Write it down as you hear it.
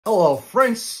Hello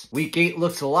friends, week 8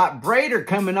 looks a lot brighter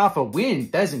coming off a win,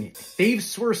 doesn't it? Dave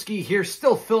Swerski here,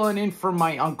 still filling in for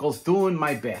my uncles, doing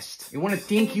my best. I want to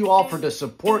thank you all for the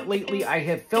support lately. I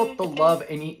have felt the love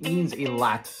and it means a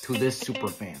lot to this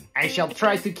superfan. I shall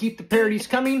try to keep the parodies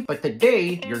coming, but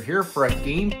today you're here for a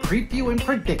game preview and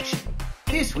prediction.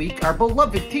 This week, our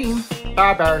beloved team,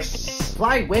 the Bears,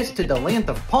 fly west to the land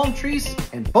of palm trees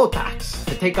and Botox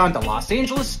to take on the Los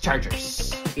Angeles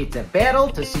Chargers. It's a battle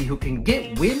to see who can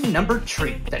get win number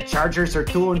 3. The Chargers are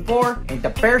 2-4 and the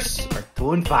Bears are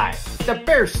 2-5. The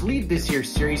Bears lead this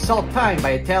year's series all time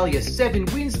by a tally of 7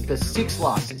 wins to 6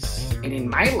 losses. And in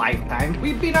my lifetime,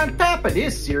 we've been on top of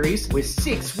this series with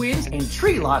 6 wins and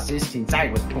 3 losses since I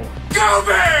was born. Go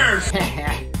Bears!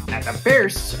 Now the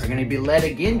Bears are going to be led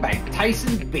again by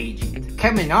Tyson Bagent,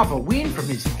 coming off a win from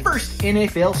his first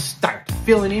NFL start,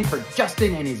 filling in for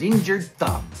Justin and his injured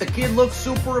thumb. The kid looks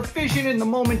super efficient and the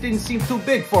moment didn't seem too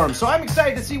big for him, so I'm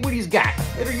excited to see what he's got.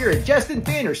 Whether you're a Justin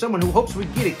fan or someone who hopes we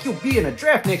get a QB in a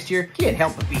draft next year, can't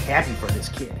help but be happy for this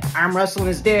kid. Arm wrestling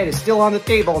his dad is still on the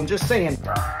table, I'm just saying.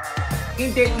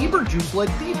 And that Eberjuice-led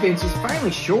defense is finally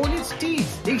showing its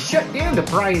teeth. They shut down the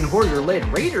Brian Hoyer-led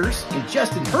Raiders, and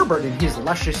Justin Herbert and his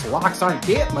luscious locks aren't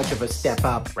that much of a step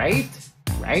up, right?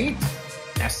 Right?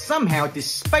 Now somehow,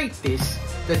 despite this,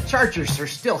 the Chargers are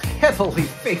still heavily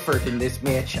favored in this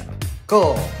matchup.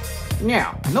 Cool.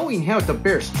 Now, knowing how the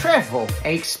Bears travel, I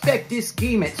expect this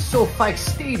game at SoFi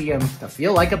Stadium to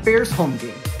feel like a Bears home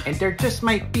game, and there just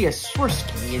might be a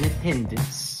Swerski in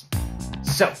attendance.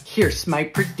 So, here's my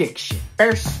prediction.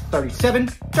 Bears 37,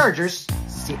 Chargers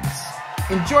 6.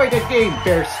 Enjoy the game,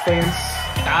 Bears fans.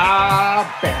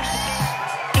 Bears.